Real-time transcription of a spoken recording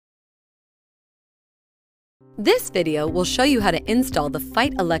This video will show you how to install the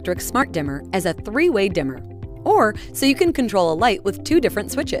Feit Electric Smart Dimmer as a three-way dimmer, or so you can control a light with two different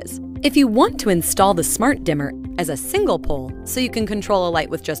switches. If you want to install the Smart Dimmer as a single pole so you can control a light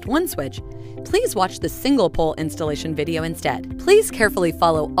with just one switch, please watch the single pole installation video instead. Please carefully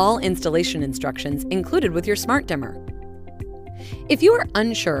follow all installation instructions included with your Smart Dimmer. If you are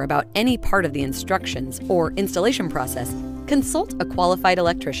unsure about any part of the instructions or installation process, consult a qualified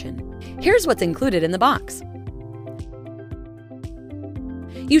electrician. Here's what's included in the box.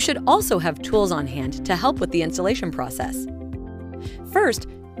 You should also have tools on hand to help with the installation process. First,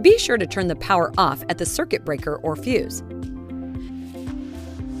 be sure to turn the power off at the circuit breaker or fuse.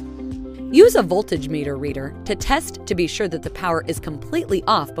 Use a voltage meter reader to test to be sure that the power is completely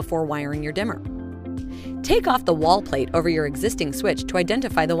off before wiring your dimmer. Take off the wall plate over your existing switch to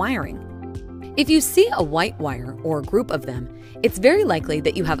identify the wiring. If you see a white wire or a group of them, it's very likely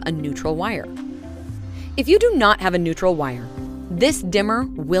that you have a neutral wire. If you do not have a neutral wire, this dimmer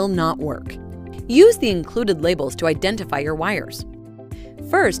will not work. Use the included labels to identify your wires.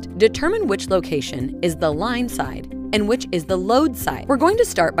 First, determine which location is the line side and which is the load side. We're going to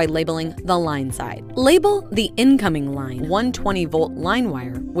start by labeling the line side. Label the incoming line 120-volt line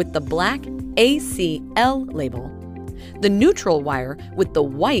wire with the black ACL label, the neutral wire with the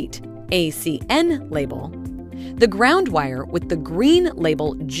white ACN label, the ground wire with the green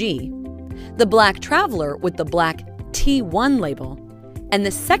label G, the black traveler with the black T1 label, and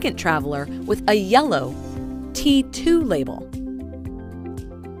the second traveler with a yellow T2 label.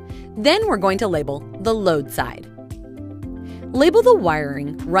 Then we're going to label the load side. Label the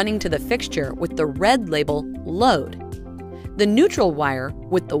wiring running to the fixture with the red label load, the neutral wire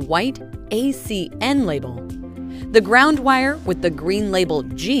with the white ACN label, the ground wire with the green label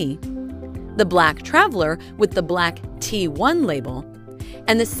G, the black traveler with the black T1 label,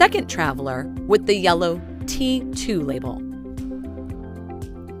 and the second traveler with the yellow T2 label.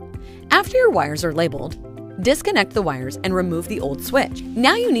 After your wires are labeled, disconnect the wires and remove the old switch.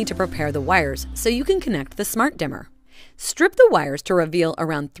 Now you need to prepare the wires so you can connect the Smart Dimmer. Strip the wires to reveal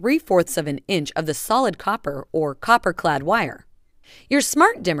around 3/4 of an inch of the solid copper or copper-clad wire. Your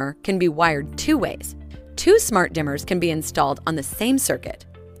Smart Dimmer can be wired two ways. Two Smart Dimmers can be installed on the same circuit.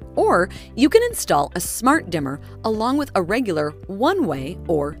 Or you can install a Smart Dimmer along with a regular one-way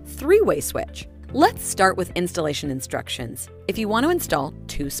or three-way switch. Let's start with installation instructions if you want to install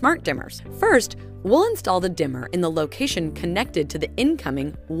two Smart Dimmers. First, we'll install the dimmer in the location connected to the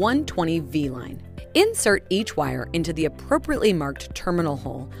incoming 120V line. Insert each wire into the appropriately marked terminal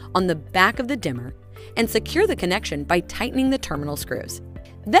hole on the back of the dimmer and secure the connection by tightening the terminal screws.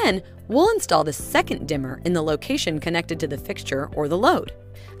 Then, we'll install the second dimmer in the location connected to the fixture or the load.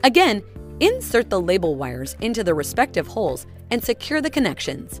 Again, insert the label wires into the respective holes and secure the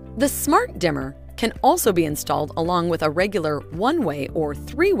connections. The Smart Dimmer can also be installed along with a regular one-way or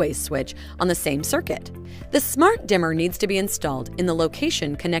three-way switch on the same circuit. The Smart Dimmer needs to be installed in the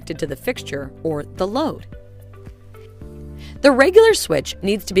location connected to the fixture or the load. The regular switch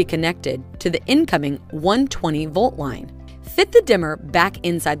needs to be connected to the incoming 120-volt line. Fit the dimmer back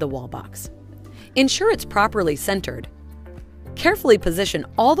inside the wall box. Ensure it's properly centered. Carefully position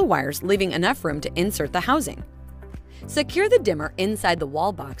all the wires, leaving enough room to insert the housing. Secure the dimmer inside the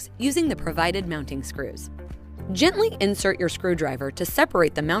wall box using the provided mounting screws. Gently insert your screwdriver to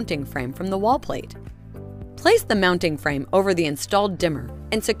separate the mounting frame from the wall plate. Place the mounting frame over the installed dimmer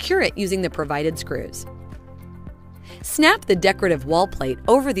and secure it using the provided screws. Snap the decorative wall plate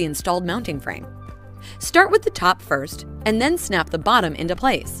over the installed mounting frame. Start with the top first and then snap the bottom into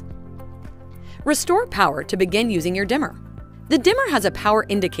place. Restore power to begin using your dimmer. The dimmer has a power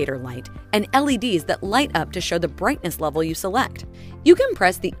indicator light and LEDs that light up to show the brightness level you select. You can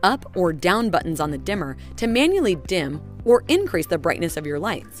press the up or down buttons on the dimmer to manually dim or increase the brightness of your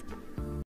lights.